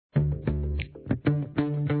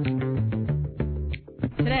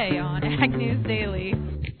today on Ag News Daily.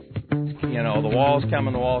 You know, the wall's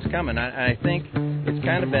coming. I think it's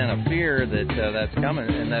kind of been a fear that that's coming,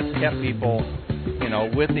 and that's kept people, you know,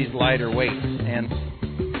 with these lighter weights. And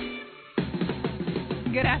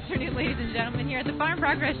good afternoon, ladies and gentlemen, here at the Farm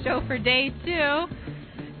Progress Show for day 2.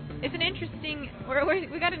 It's an interesting,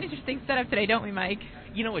 we got an interesting setup today, don't we, Mike?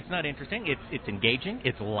 You know, it's not interesting. It's engaging.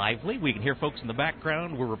 It's lively. We can hear folks in the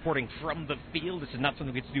background. We're reporting from the field. This is not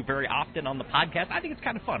something we get to do very often on the podcast. I think it's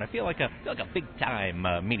kind of fun. I feel like a big-time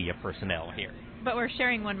media personnel here. But we're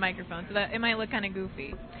sharing one microphone, so that it might look kind of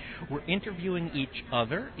goofy. We're interviewing each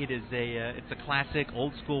other. It's a classic,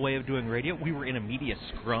 old-school way of doing radio. We were in a media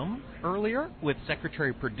scrum earlier with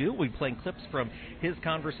Secretary Perdue. We'll be playing clips from his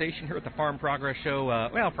conversation here at the Farm Progress Show,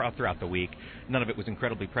 throughout the week. None of it was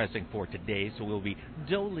incredibly pressing for today, so we'll be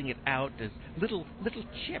doling it out as little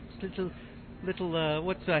chips, little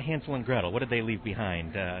what's Hansel and Gretel? What did they leave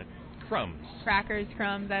behind? Crumbs. Crackers,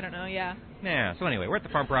 crumbs, I don't know, yeah. Yeah, so anyway, we're at the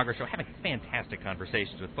Farm Progress Show having fantastic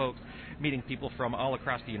conversations with folks, meeting people from all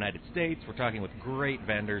across the United States. We're talking with great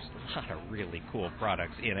vendors, a lot of really cool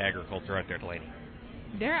products in agriculture out there, Delaney.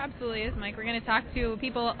 There absolutely is, Mike. We're going to talk to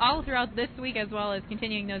people all throughout this week as well as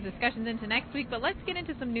continuing those discussions into next week. But let's get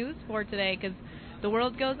into some news for today because the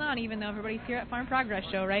world goes on even though everybody's here at Farm Progress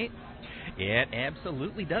Show, right? It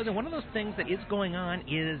absolutely does. And one of those things that is going on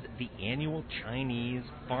is the annual Chinese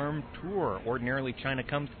farm tour. Ordinarily, China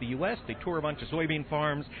comes to the U.S. They tour a bunch of soybean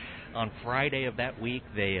farms. On Friday of that week,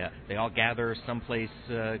 they all gather someplace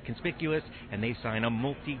conspicuous, and they sign a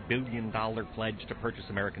multi-billion-dollar pledge to purchase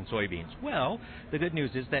American soybeans. Well, the good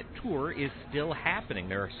news is that tour is still happening.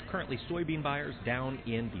 There are currently soybean buyers down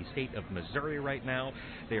in the state of Missouri right now.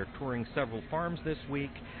 They are touring several farms this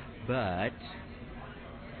week, but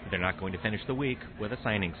they're not going to finish the week with a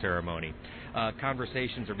signing ceremony.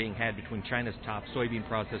 Conversations are being had between China's top soybean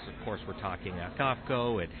processors. Of course, we're talking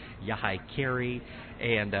COFCO and Yahai Kerry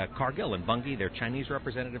and Cargill and Bunge. Their Chinese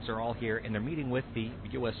representatives are all here, and they're meeting with the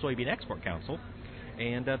U.S. Soybean Export Council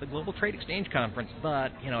and the Global Trade Exchange Conference.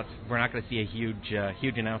 But, you know, we're not going to see a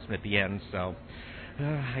huge announcement at the end, so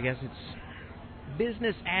I guess it's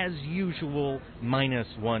business as usual minus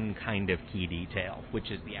one kind of key detail,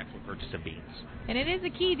 which is the actual purchase of beans. And it is a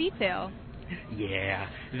key detail. Yeah,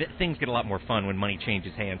 things get a lot more fun when money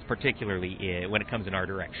changes hands, particularly when it comes in our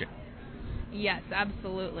direction. Yes,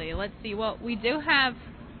 absolutely. Let's see. Well, we do have,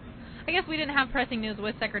 I guess we didn't have pressing news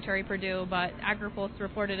with Secretary Perdue, but AgriPulse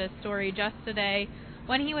reported a story just today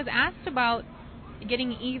when he was asked about getting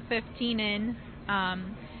E15 in.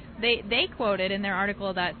 They quoted in their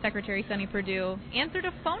article that Secretary Sonny Perdue answered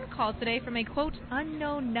a phone call today from a, quote,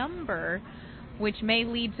 unknown number, which may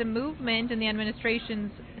lead to movement in the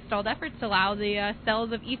administration's stalled efforts to allow the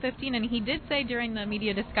sales of E15. And he did say during the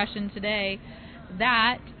media discussion today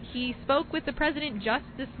that he spoke with the president just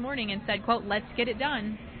this morning and said, quote, let's get it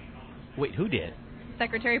done. Wait, who did?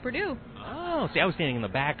 Secretary Perdue. Oh, see, I was standing in the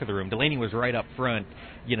back of the room. Delaney was right up front,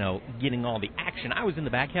 you know, getting all the action. I was in the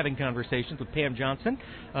back having conversations with Pam Johnson,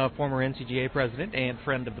 former NCGA president and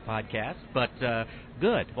friend of the podcast. But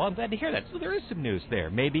good. Well, I'm glad to hear that. So there is some news there.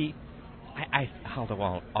 Maybe,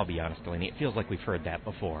 I'll be honest, Delaney, it feels like we've heard that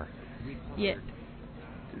before. Yeah.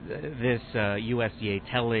 This USDA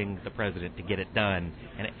telling the president to get it done,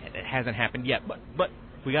 and it hasn't happened yet. But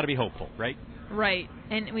we got to be hopeful, right? Right.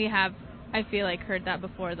 And we have, I feel like, heard that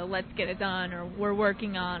before, the let's get it done or we're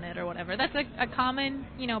working on it or whatever. That's a common,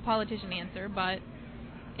 politician answer, but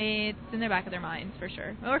it's in the back of their minds for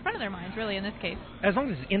sure. Or front of their minds, really, in this case. As long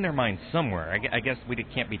as it's in their minds somewhere. I guess we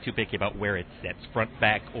can't be too picky about where it sits, front,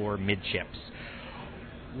 back, or midships.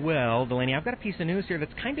 Well, Delaney, I've got a piece of news here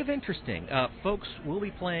that's kind of interesting. Folks,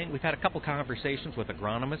 we've had a couple conversations with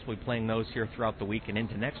agronomists. We'll be playing those here throughout the week and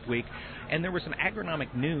into next week. And there was some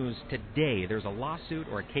agronomic news today. There's a lawsuit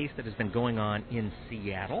or a case that has been going on in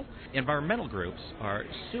Seattle. Environmental groups are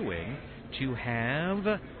suing to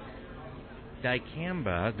have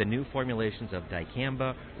dicamba, the new formulations of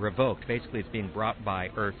dicamba, revoked. Basically, it's being brought by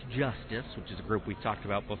Earth Justice, which is a group we've talked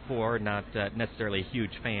about before, not necessarily a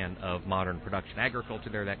huge fan of modern production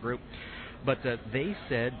agriculture. They're that group. But they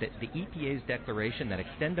said that the EPA's declaration that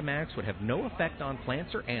XtendiMax would have no effect on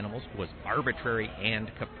plants or animals was arbitrary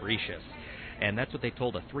and capricious. And that's what they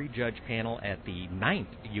told a 3-judge panel at the 9th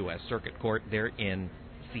U.S. Circuit Court there in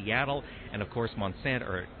Seattle. And, of course,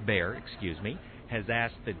 Bayer, has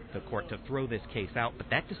asked the court to throw this case out, but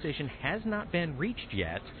that decision has not been reached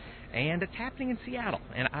yet, and it's happening in Seattle.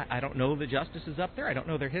 And I don't know the justices up there. I don't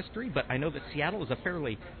know their history, but I know that Seattle is a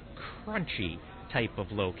fairly crunchy type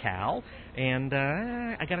of locale, and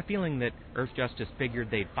I got a feeling that Earth Justice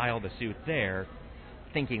figured they'd file the suit there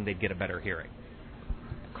thinking they'd get a better hearing.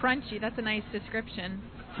 Crunchy, that's a nice description.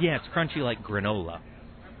 Yeah, it's crunchy like granola.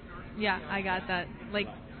 Yeah, I got that. Like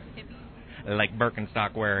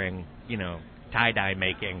Birkenstock wearing, tie-dye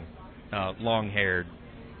making, long-haired.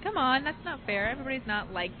 Come on, that's not fair. Everybody's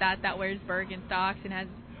not like that wears Birkenstocks and has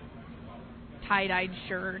tie-dyed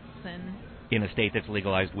shirts and... In a state that's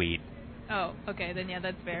legalized weed. Oh, okay, then yeah,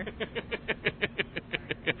 that's fair.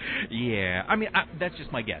 Yeah, I mean, that's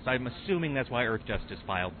just my guess. I'm assuming that's why Earthjustice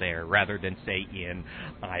filed there rather than, say, in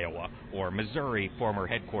Iowa or Missouri, former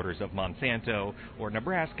headquarters of Monsanto, or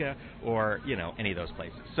Nebraska, or, any of those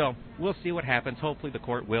places. So we'll see what happens. Hopefully the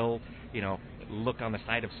court will, look on the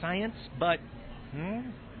side of science, but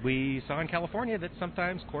we saw in California that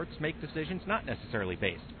sometimes courts make decisions not necessarily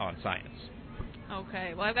based on science.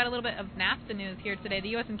 Okay, well, I've got a little bit of NAFTA news here today. The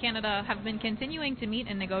U.S. and Canada have been continuing to meet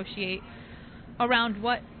and negotiate around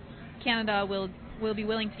what Canada will be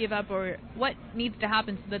willing to give up or what needs to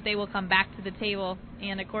happen so that they will come back to the table.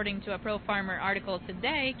 And according to a Pro-Farmer article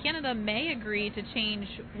today, Canada may agree to change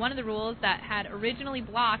one of the rules that had originally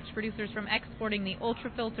blocked producers from exporting the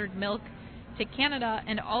ultra-filtered milk to Canada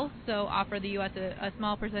and also offer the U.S. a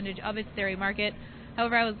small percentage of its dairy market.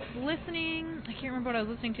 However, I was listening, I can't remember what I was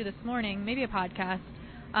listening to this morning, maybe a podcast,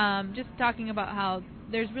 just talking about how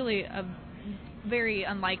there's really a very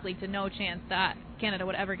unlikely to no chance that Canada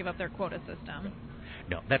would ever give up their quota system.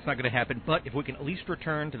 No, that's not going to happen, but if we can at least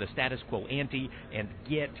return to the status quo ante and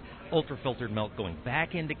get ultra-filtered milk going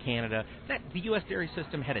back into Canada, that the U.S. dairy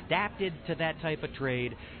system had adapted to that type of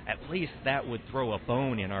trade, at least that would throw a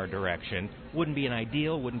bone in our direction. Wouldn't be an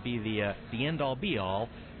ideal, wouldn't be the end-all, be-all,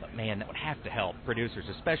 but man, that would have to help producers,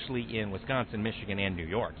 especially in Wisconsin, Michigan, and New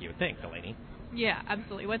York, you would think, Delaney. Yeah,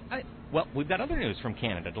 absolutely. Well, we've got other news from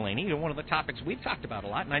Canada, Delaney. One of the topics we've talked about a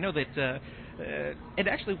lot, and I know that, and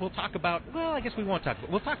actually we'll talk about, well, I guess we won't talk about,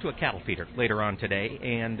 we'll talk to a cattle feeder later on today,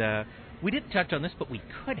 and we didn't touch on this, but we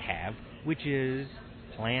could have, which is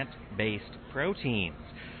plant-based proteins.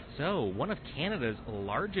 So, one of Canada's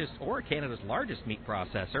largest meat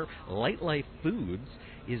processor, Lightlife Foods,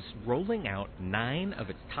 is rolling out 9 of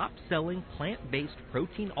its top-selling plant-based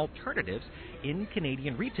protein alternatives in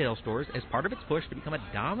Canadian retail stores as part of its push to become a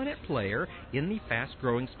dominant player in the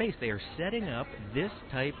fast-growing space. They are setting up this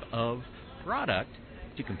type of product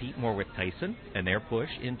to compete more with Tyson and their push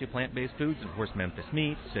into plant-based foods, and of course Memphis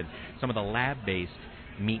Meats and some of the lab-based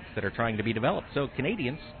meats that are trying to be developed. So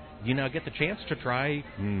Canadians, you now get the chance to try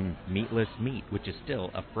meatless meat, which is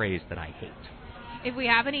still a phrase that I hate. If we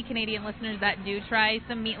have any Canadian listeners that do try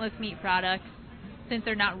some meatless meat products, since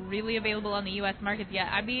they're not really available on the U.S. markets yet,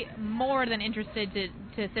 I'd be more than interested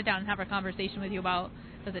to sit down and have a conversation with you about,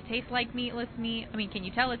 does it taste like meatless meat? I mean, can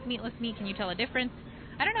you tell it's meatless meat? Can you tell a difference?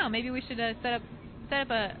 I don't know. Maybe we should set up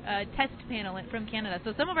a test panel from Canada.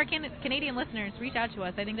 So some of our Canadian listeners reach out to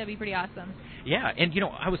us. I think that'd be pretty awesome. Yeah, and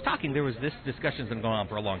I was talking, there was this discussion's been going on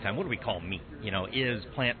for a long time. What do we call meat? Is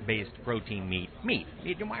plant-based protein meat meat?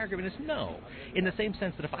 My argument is no. In the same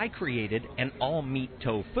sense that if I created an all-meat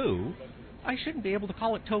tofu, I shouldn't be able to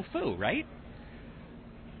call it tofu, right?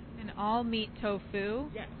 An all-meat tofu?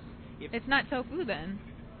 Yes. It's not tofu then.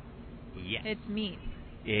 Yes. It's meat.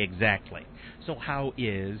 Exactly. So how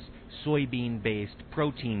is soybean-based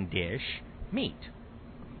protein dish meat?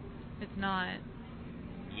 It's not.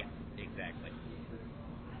 Yeah, exactly.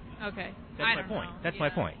 Okay. That's my point. That's my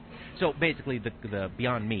point. So basically, the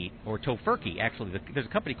Beyond Meat, or Tofurky, actually, there's a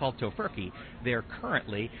company called Tofurky. They're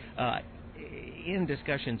currently in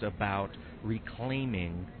discussions about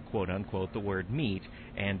reclaiming, quote-unquote, the word meat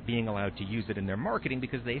and being allowed to use it in their marketing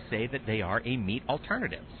because they say that they are a meat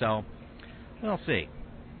alternative. So, we'll see.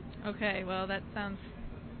 Okay, well, that sounds...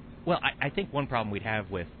 Well, I think one problem we'd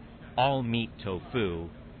have with all-meat tofu,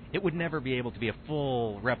 it would never be able to be a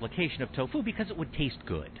full replication of tofu because it would taste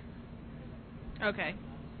good. Okay.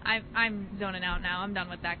 I'm zoning out now. I'm done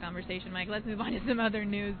with that conversation, Mike. Let's move on to some other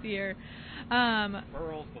news here.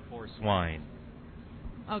 Pearls before swine.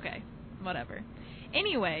 Okay, whatever.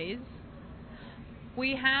 Anyways,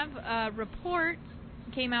 we have a report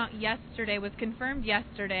came out yesterday, was confirmed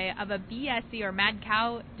yesterday, of a BSE or mad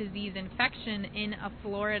cow disease infection in a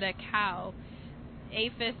Florida cow.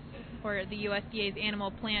 APHIS, or the USDA's Animal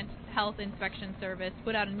Plant Health Inspection Service,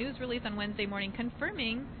 put out a news release on Wednesday morning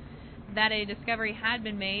confirming that a discovery had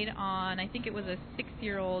been made on, I think it was a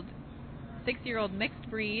six-year-old mixed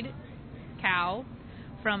breed cow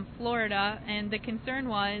from Florida, and the concern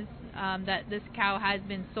was that this cow has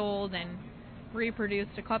been sold and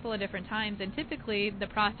reproduced a couple of different times, and typically the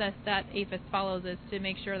process that APHIS follows is to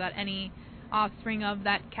make sure that any offspring of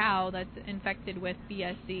that cow that's infected with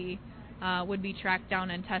BSE would be tracked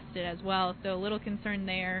down and tested as well. So a little concern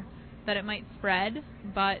there that it might spread,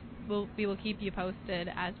 but we will keep you posted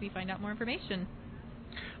as we find out more information.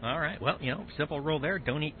 All right. Well, simple rule there.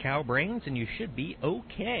 Don't eat cow brains, and you should be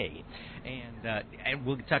okay. And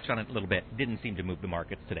we'll touch on it a little bit. Didn't seem to move the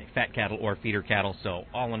markets today, fat cattle or feeder cattle. So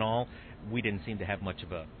all in all, we didn't seem to have much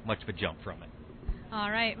of a jump from it.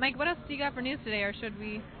 All right, Mike. What else do you got for news today, or should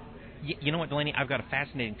we? You know what, Delaney? I've got a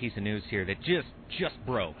fascinating piece of news here that just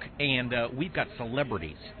broke, and we've got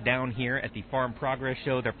celebrities down here at the Farm Progress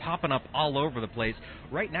Show. They're popping up all over the place.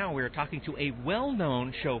 Right now, we're talking to a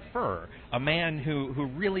well-known chauffeur, a man who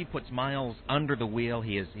really puts miles under the wheel.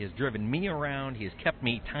 He has driven me around. He has kept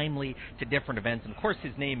me timely to different events, and of course,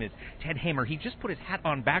 his name is Ted Hamer. He just put his hat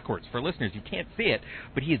on backwards. For listeners, you can't see it,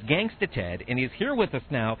 but he is Gangsta Ted, and he's here with us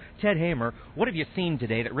now. Ted Hamer, what have you seen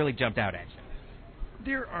today that really jumped out at you?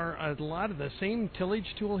 There are a lot of the same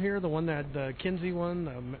tillage tool here, the Kinsey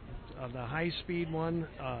one, the high-speed one.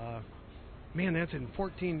 Man, that's in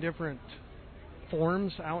 14 different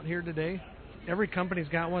forms out here today. Every company's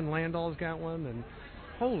got one. Landall's got one, and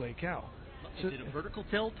holy cow. Is it a vertical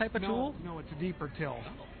till type of tool? No, it's a deeper till.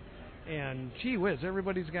 Oh. And gee whiz,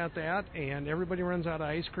 everybody's got that, and everybody runs out of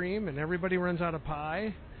ice cream, and everybody runs out of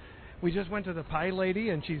pie. We just went to the pie lady,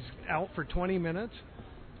 and she's out for 20 minutes.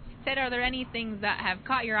 Ted, are there any things that have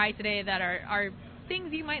caught your eye today that are things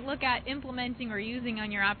you might look at implementing or using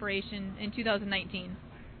on your operation in 2019?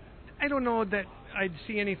 I don't know that I'd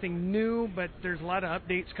see anything new, but there's a lot of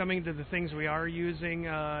updates coming to the things we are using.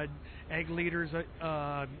 Ag Leaders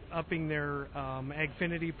upping their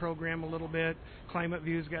Agfinity program a little bit. Climate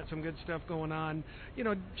View's got some good stuff going on.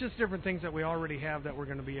 Just different things that we already have that we're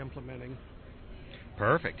going to be implementing.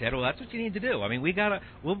 Perfect, Ted. Well, that's what you need to do. I mean,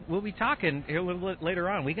 we'll be talking here a little bit later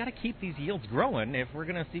on. We got to keep these yields growing if we're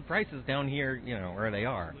going to see prices down here, where they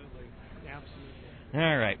are. Absolutely.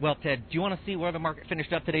 All right. Well, Ted, do you want to see where the market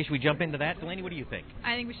finished up today? Should we jump into that? Delaney, what do you think?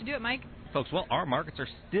 I think we should do it, Mike. Folks, well, our markets are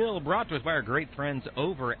still brought to us by our great friends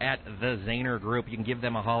over at the Zaner Group. You can give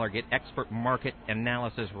them a holler, get expert market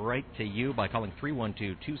analysis right to you by calling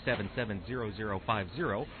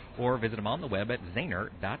 312-277-0050 or visit them on the web at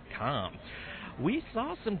zaner.com. We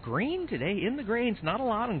saw some green today in the grains. Not a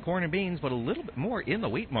lot in corn and beans, but a little bit more in the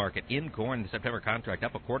wheat market. In corn, the September contract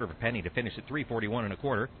up 1/4 penny to finish at 341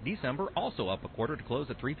 1/4. December also up 1/4 to close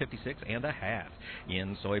at 356 1/2.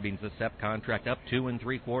 In soybeans, the Sep contract up 2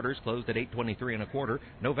 3/4, closed at 823 1/4.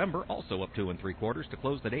 November also up 2 3/4 to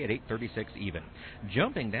close the day at 836 even.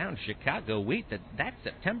 Jumping down, Chicago wheat, that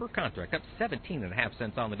September contract up 17 1/2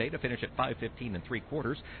 cents on the day to finish at 515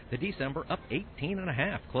 3/4. The December up 18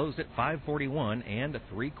 1/2, closed at 541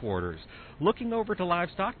 3/4. Looking over to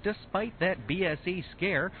livestock, despite that BSE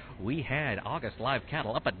scare, we had August live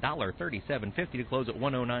cattle up $1.3750 to close at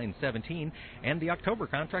 109.17, and the October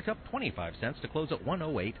contract up 25 cents to close at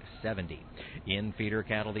 108.70. In feeder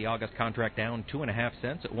cattle, the August contract down 2 1/2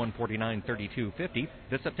 cents at 149.3250.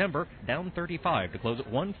 The September down 35 to close at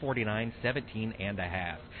 149.17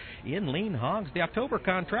 1/2. In lean hogs, the October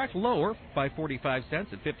contract lower by 45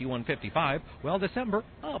 cents at 51.55, while December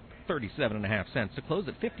up 37 1/2 cents to close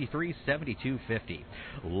at 53.7250.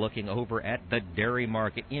 Looking over at the dairy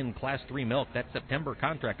market in Class 3 milk, that September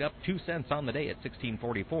contract up 2 cents on the day at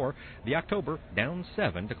 16.44. The October down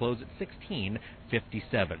 7 to close at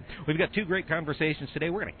 16.57. We've got two great conversations today.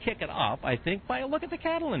 We're going to kick it off, I think, by a look at the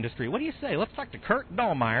cattle industry. What do you say? Let's talk to Kurt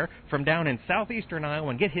Dahlmeyer from down in southeastern Iowa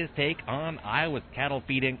and get his take on Iowa's cattle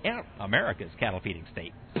feeding, America's cattle feeding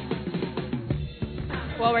state.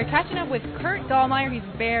 Well, we're catching up with Kurt Dahlmeyer. He's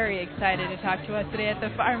very excited to talk to us today at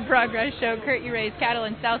the Farm Progress Show. Kurt, you raise cattle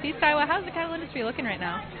in southeast Iowa. How's the cattle industry looking right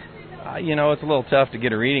now? It's a little tough to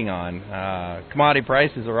get a reading on. Commodity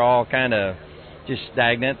prices are all kind of just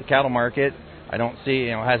stagnant. The cattle market, I don't see,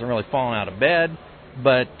 hasn't really fallen out of bed,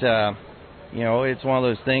 but, it's one of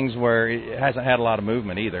those things where it hasn't had a lot of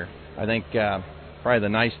movement either. I think probably the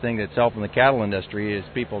nice thing that's helping the cattle industry is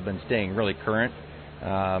people have been staying really current.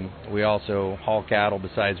 We also haul cattle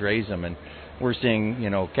besides raise them, and we're seeing,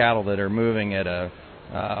 cattle that are moving at a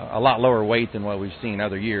lot lower weight than what we've seen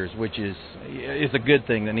other years, which is a good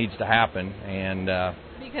thing that needs to happen. And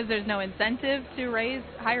because there's no incentive to raise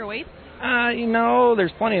higher weights?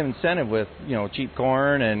 There's plenty of incentive with, cheap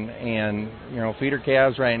corn and feeder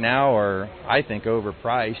calves right now are, I think,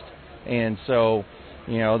 overpriced. And so,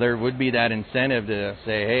 there would be that incentive to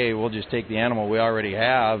say, hey, we'll just take the animal we already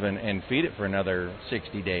have and feed it for another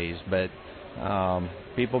 60 days. But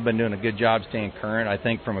people have been doing a good job staying current. I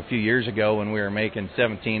think from a few years ago when we were making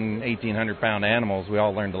 1,800-pound animals, we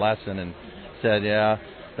all learned a lesson and said, yeah,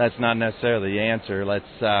 that's not necessarily the answer.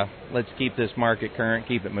 Let's keep this market current,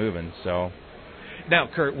 keep it moving. So, Now,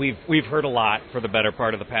 Kurt, we've heard a lot for the better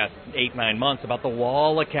part of the past 8-9 months about the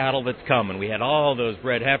wall of cattle that's coming. We had all those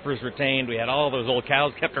bred heifers retained. We had all those old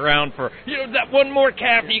cows kept around for, that one more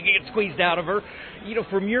calf you can get squeezed out of her.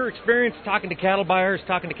 From your experience talking to cattle buyers,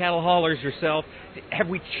 talking to cattle haulers yourself, have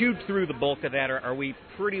we chewed through the bulk of that, or are we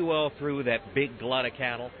pretty well through that big glut of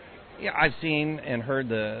cattle? Yeah, I've seen and heard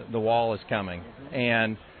the wall is coming,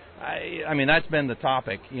 and I mean that's been the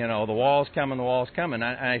topic. The wall's coming, the wall's coming.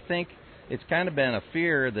 I think it's kind of been a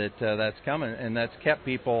fear that that's coming, and that's kept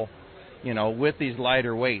people, with these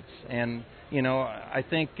lighter weights. And I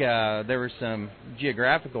think there were some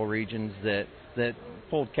geographical regions that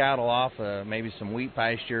pulled cattle off maybe some wheat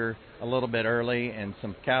pasture a little bit early, and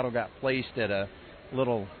some cattle got placed at a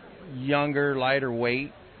little younger, lighter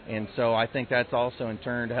weight, and so I think that's also in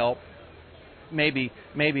turn to help maybe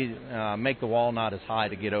make the wall not as high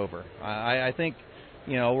to get over. I think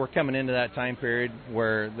we're coming into that time period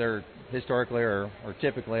where there historically or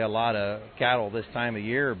typically a lot of cattle this time of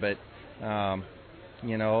year, but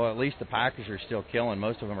at least the packers are still killing.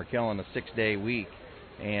 Most of them are killing a 6-day week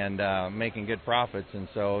and making good profits, and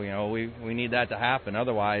so we need that to happen.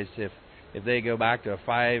 Otherwise, if they go back to a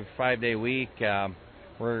five-day week,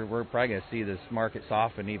 we're probably going to see this market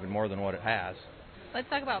soften even more than what it has. Let's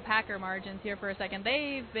talk about packer margins here for a second.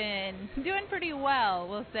 They've been doing pretty well,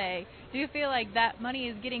 we'll say. Do you feel like that money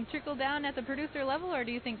is getting trickled down at the producer level, or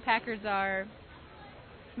do you think packers are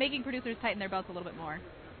making producers tighten their belts a little bit more?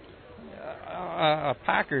 A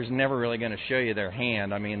packer's never really going to show you their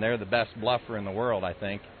hand. I mean, they're the best bluffer in the world, I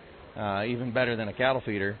think, even better than a cattle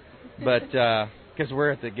feeder, but because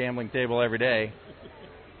we're at the gambling table every day.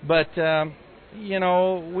 But,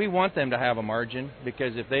 we want them to have a margin,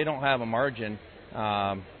 because if they don't have a margin,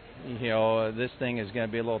 this thing is going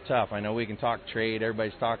to be a little tough. I know we can talk trade.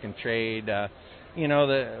 Everybody's talking trade. We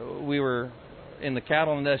were in the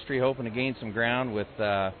cattle industry hoping to gain some ground with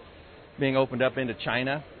being opened up into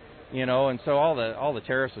China, and so all the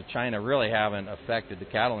tariffs with China really haven't affected the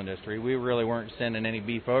cattle industry. We really weren't sending any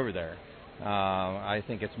beef over there. I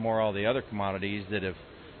think it's more all the other commodities that have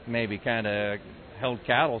maybe kind of held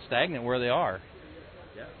cattle stagnant where they are.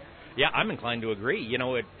 Yeah, I'm inclined to agree.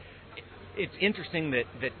 It's interesting that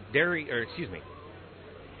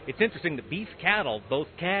it's interesting that beef cattle, both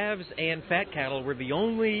calves and fat cattle, were the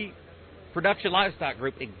only production livestock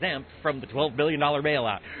group exempt from the $12 billion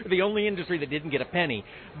bailout. The only industry that didn't get a penny.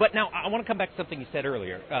 But now I want to come back to something you said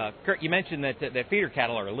earlier. Kurt, you mentioned that feeder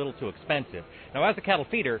cattle are a little too expensive. Now, as a cattle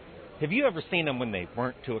feeder, have you ever seen them when they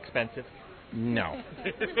weren't too expensive? No.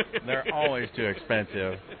 They're always too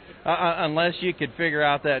expensive. Unless you could figure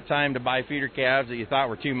out that time to buy feeder calves that you thought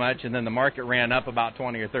were too much, and then the market ran up about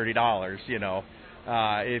 $20 or $30,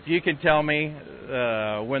 If you can tell me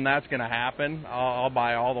when that's going to happen, I'll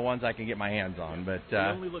buy all the ones I can get my hands on. But they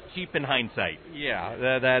only look cheap in hindsight.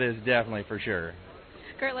 Yeah, that is definitely for sure.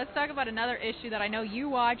 Kurt, let's talk about another issue that I know you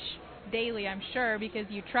watch daily, I'm sure, because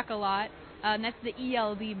you truck a lot. And that's the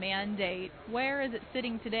ELD mandate. Where is it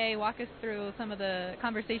sitting today? Walk us through some of the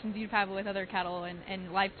conversations you've had with other cattle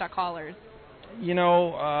and livestock haulers.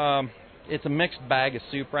 It's a mixed bag of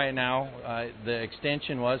soup right now. The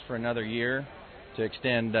extension was for another year to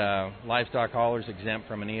extend livestock haulers exempt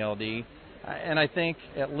from an ELD. And I think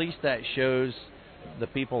at least that shows the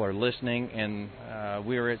people are listening. And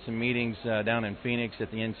we were at some meetings down in Phoenix at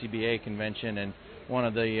the NCBA convention, and one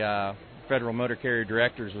of the Federal Motor Carrier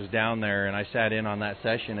Directors was down there, and I sat in on that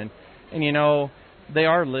session, and they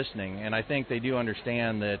are listening, and I think they do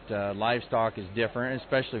understand that livestock is different,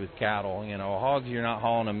 especially with cattle. Hogs, you're not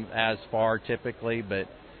hauling them as far typically, but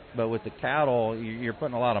with the cattle, you're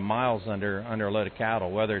putting a lot of miles under a load of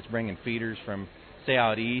cattle, whether it's bringing feeders from, say,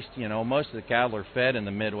 out east. Most of the cattle are fed in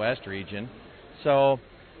the Midwest region, so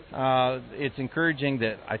it's encouraging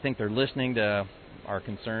that I think they're listening to our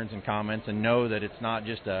concerns and comments and know that it's not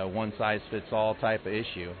just a one-size-fits-all type of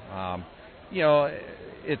issue.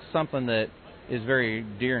 It's something that is very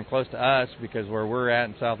dear and close to us, because where we're at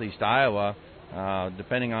in southeast Iowa,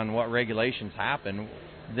 depending on what regulations happen,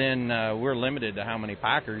 then we're limited to how many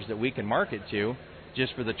packers that we can market to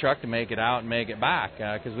just for the truck to make it out and make it back,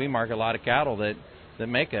 because we market a lot of cattle that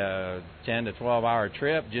make a 10 to 12-hour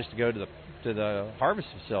trip just to go to the harvest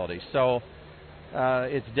facility. So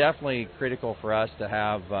it's definitely critical for us to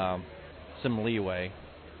have some leeway.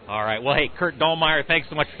 All right. Well, hey, Kurt Dahlmeyer, thanks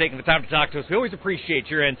so much for taking the time to talk to us. We always appreciate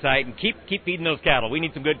your insight, and keep feeding those cattle. We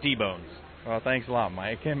need some good T-bones. Well, thanks a lot,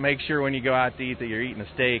 Mike. And make sure when you go out to eat that you're eating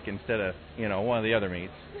a steak instead of, one of the other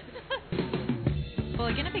meats. Well,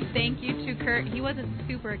 again, a big thank you to Kurt. He wasn't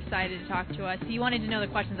super excited to talk to us. He wanted to know the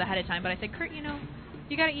questions ahead of time, but I said, Kurt, you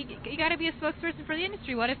got to be a spokesperson for the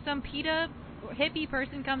industry. What if some PETA hippie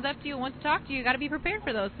person comes up to you and wants to talk to you, you got to be prepared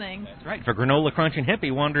for those things. That's right. If a granola crunching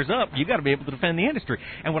hippie wanders up, you got to be able to defend the industry.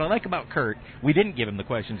 And what I like about Kurt, we didn't give him the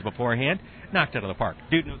questions beforehand. Knocked it out of the park.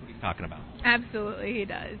 Dude knows what he's talking about. Absolutely, he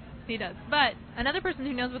does. He does. But another person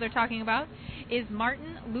who knows what they're talking about is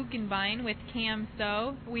Martin Lukenbein with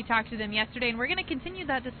CamSo. We talked to them yesterday, and we're going to continue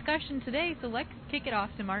that discussion today, so let's kick it off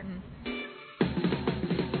to Martin.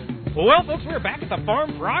 Well, folks, we're back at the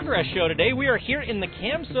Farm Progress Show today. We are here in the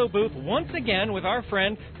CamSo booth once again with our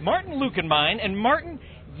friend Martin Lukenbein. And Martin,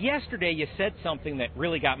 yesterday you said something that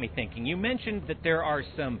really got me thinking. You mentioned that there are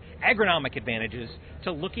some agronomic advantages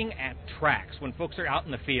to looking at tracks when folks are out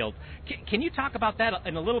in the field. Can you talk about that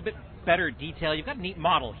in a little bit better detail? You've got a neat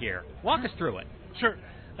model here. Walk us through it. Sure.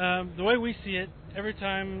 The way we see it, every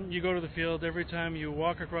time you go to the field, every time you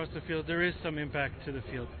walk across the field, there is some impact to the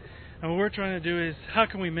field. And what we're trying to do is, how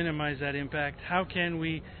can we minimize that impact? How can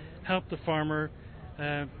we help the farmer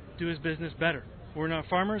do his business better? We're not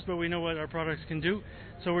farmers, but we know what our products can do.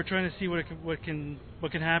 So we're trying to see what can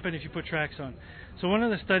happen if you put tracks on. So one of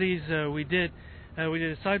the studies we did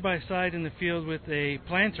a side-by-side in the field with a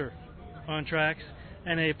planter on tracks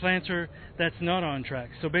and a planter that's not on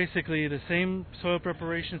tracks. So basically the same soil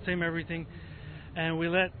preparation, same everything, and we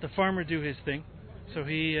let the farmer do his thing. So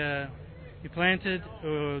he planted.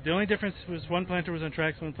 The only difference was one planter was on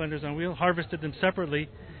tracks, one planter was on wheel, harvested them separately,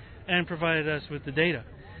 and provided us with the data.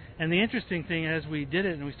 And the interesting thing, as we did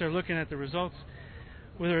it and we started looking at the results,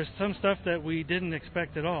 there was some stuff that we didn't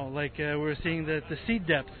expect at all. Like we were seeing that the seed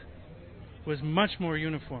depth was much more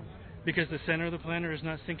uniform because the center of the planter is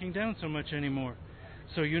not sinking down so much anymore.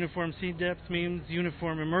 So uniform seed depth means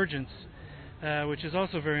uniform emergence, which is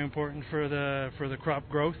also very important for the crop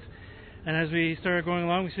growth. And as we started going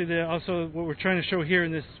along, we see that also what we're trying to show here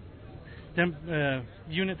in this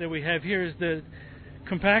unit that we have here is the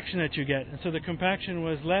compaction that you get. And so the compaction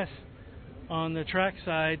was less on the track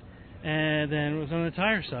side and then it was on the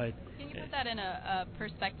tire side. Can you put that in a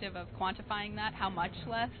perspective of quantifying that? How much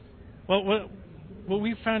less? Well, what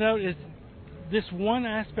we found out is this one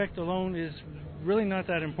aspect alone is really not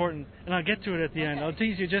that important. And I'll get to it at the end. I'll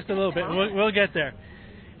tease you just a little bit. We'll get there.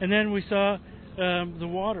 And then we saw the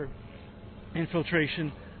water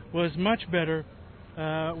infiltration was much better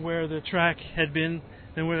where the track had been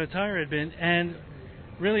than where the tire had been. And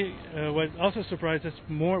really what also surprised us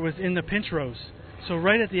more was in the pinch rows. So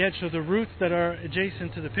right at the edge, so the roots that are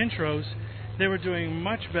adjacent to the pinch rows, they were doing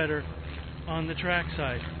much better on the track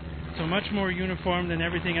side. So much more uniform than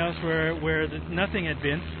everything else where nothing had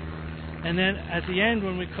been. And then at the end,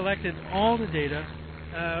 when we collected all the data,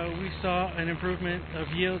 we saw an improvement of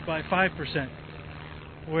yield by 5%,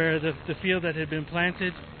 where the field that had been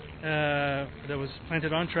planted, that was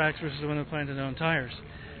planted on tracks versus the one that was planted on tires.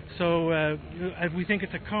 So we think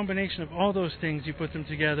it's a combination of all those things. You put them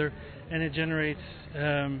together, and it generates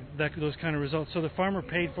those kind of results. So the farmer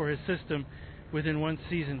paid for his system within one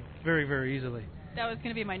season very, very easily. That was going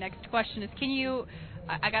to be my next question. Is can you?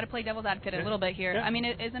 I got to play devil's advocate a little bit here. Yeah. I mean,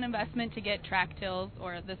 it is an investment to get track tills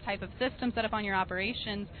or this type of system set up on your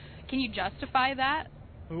operations. Can you justify that?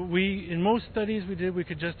 In most studies we did, we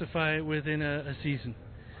could justify it within a season,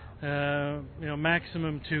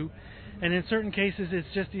 maximum 2. And in certain cases, it's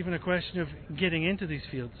just even a question of getting into these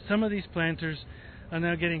fields. Some of these planters are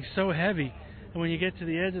now getting so heavy, and when you get to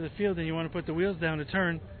the edge of the field and you want to put the wheels down to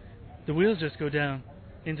turn, the wheels just go down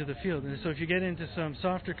into the field. And so if you get into some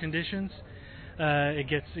softer conditions, it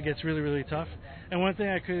gets really, really tough. And one thing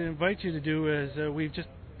I could invite you to do is we've just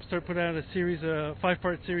started putting out a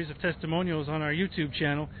 5-part series of testimonials on our YouTube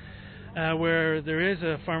channel, where there is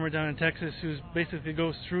a farmer down in Texas who basically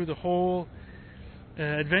goes through the whole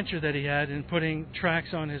adventure that he had in putting tracks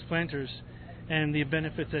on his planters and the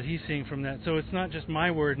benefits that he's seeing from that. So it's not just my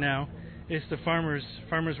word now, it's the farmer's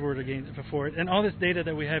word again before it. And all this data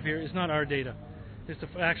that we have here is not our data. It's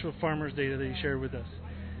the actual farmer's data that he shared with us.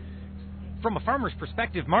 From a farmer's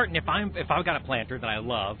perspective, Martin, if I've got a planter that I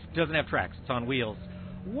love, doesn't have tracks, it's on wheels,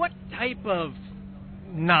 what type of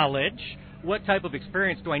knowledge, what type of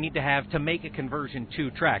experience do I need to have to make a conversion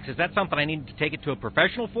to tracks? Is that something I need to take it to a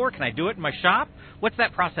professional for? Can I do it in my shop? What's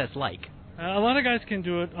that process like? A lot of guys can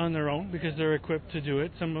do it on their own because they're equipped to do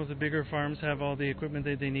it. Some of the bigger farms have all the equipment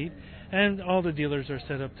that they need, and all the dealers are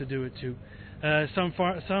set up to do it too.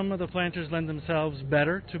 Some of the planters lend themselves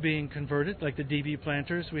better to being converted, like the DB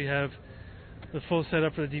planters. We have the full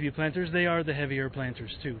setup for the DB planters. They are the heavier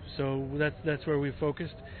planters too, so that's where we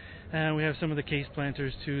focused. And we have some of the case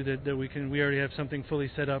planters too that we already have something fully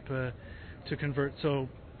set up to convert, so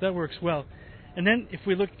that works well. And then if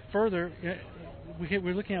we look further,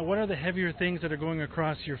 we're looking at what are the heavier things that are going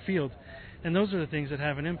across your field, and those are the things that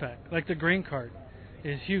have an impact, like the grain cart.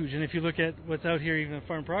 is huge. And if you look at what's out here, even the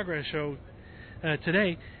Farm Progress Show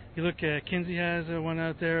today, you look at Kinsey has one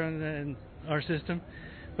out there in our system.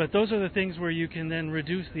 But those are the things where you can then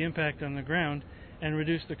reduce the impact on the ground and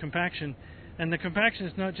reduce the compaction. And the compaction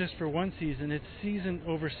is not just for one season, it's season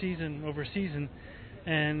over season over season.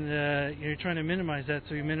 And you're trying to minimize that,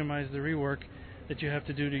 so you minimize the rework that you have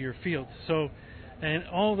to do to your field. So, and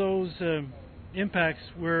all those impacts,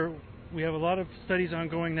 we have a lot of studies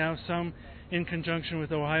ongoing now, some in conjunction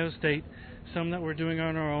with Ohio State, some that we're doing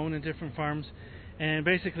on our own in different farms. And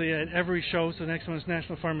basically at every show, so the next one is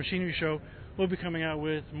National Farm Machinery Show, we'll be coming out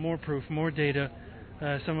with more proof, more data,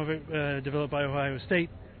 some of it developed by Ohio State,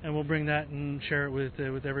 and we'll bring that and share it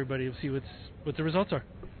with everybody to see what the results are.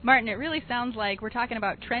 Martin, it really sounds like we're talking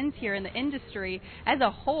about trends here in the industry. As a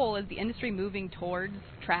whole, is the industry moving towards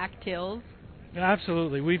track tills?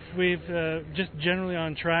 Absolutely. We've just generally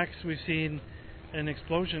on tracks, we've seen an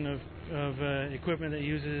explosion of equipment that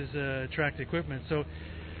uses tracked equipment. So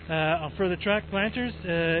for the track planters,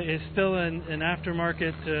 it's still an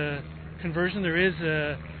aftermarket conversion. There is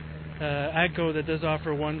AGCO that does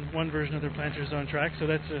offer one version of their planters on track, so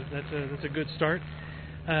that's a good start.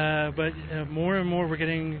 But more and more, we're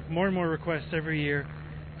getting more and more requests every year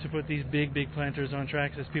to put these big planters on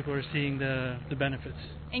tracks as people are seeing the benefits.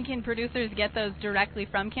 And can producers get those directly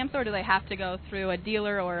from CAMSA, or do they have to go through a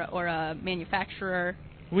dealer or a manufacturer?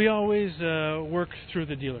 We always work through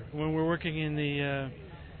the dealer. When we're working in the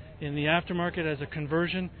aftermarket as a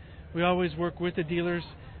conversion, we always work with the dealers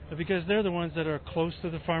because they're the ones that are close to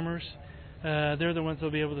the farmers. They're the ones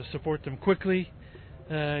that'll be able to support them quickly.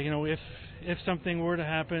 If something were to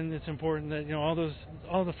happen, it's important that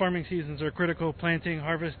all the farming seasons are critical. Planting,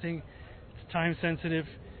 harvesting, it's time sensitive.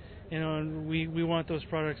 And we want those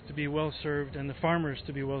products to be well served and the farmers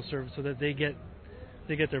to be well served so that they get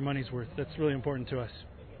their money's worth. That's really important to us.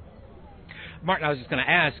 Martin, I was just going to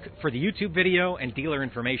ask, for the YouTube video and dealer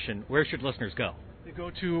information, where should listeners go? They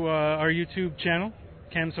go to our YouTube channel,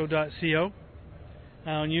 camso.co,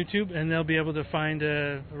 on YouTube, and they'll be able to find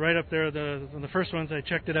right up there, the first ones, I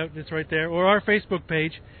checked it out, it's right there, or our Facebook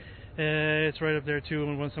page, it's right up there too,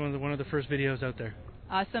 and one of the first videos out there.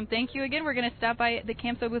 Awesome. Thank you again. We're going to stop by the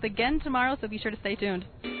CAMSO booth again tomorrow, so be sure to stay tuned.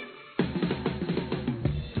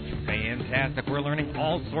 Fantastic. We're learning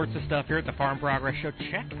all sorts of stuff here at the Farm Progress Show.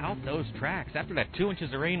 Check out those tracks. After that 2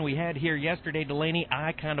 inches of rain we had here yesterday, Delaney,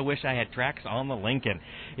 I kind of wish I had tracks on the Lincoln.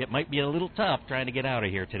 It might be a little tough trying to get out of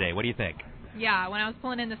here today. What do you think? Yeah, when I was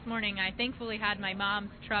pulling in this morning, I thankfully had my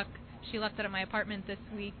mom's truck. She left it at my apartment this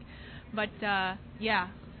week. But, yeah,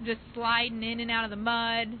 just sliding in and out of the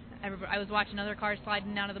mud. I was watching other cars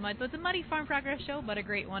sliding out of the mud. So it's a muddy Farm Progress Show, but a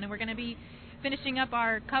great one. And we're going to be finishing up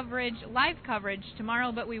our coverage, live coverage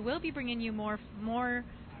tomorrow, but we will be bringing you more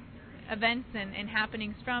events and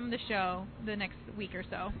happenings from the show the next week or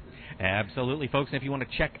so. Absolutely, folks. And if you want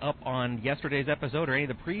to check up on yesterday's episode or any of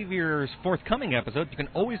the previous forthcoming episodes, you can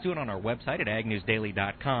always do it on our website at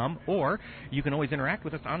agnewsdaily.com, or you can always interact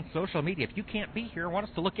with us on social media. If you can't be here and want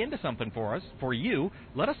us to look into something for you,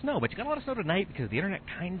 let us know. But you got to let us know tonight because the internet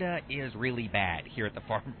kinda is really bad here at the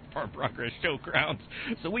Farm Progress Show grounds,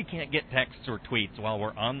 so we can't get texts or tweets while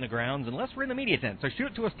we're on the grounds unless we're in the media tent. So shoot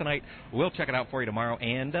it to us tonight. We'll check it out for you tomorrow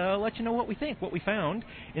and let you know what we think, what we found.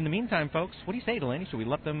 In the meantime, folks, what do you say, Delaney? Should we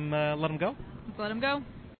let them go? Let's let them go.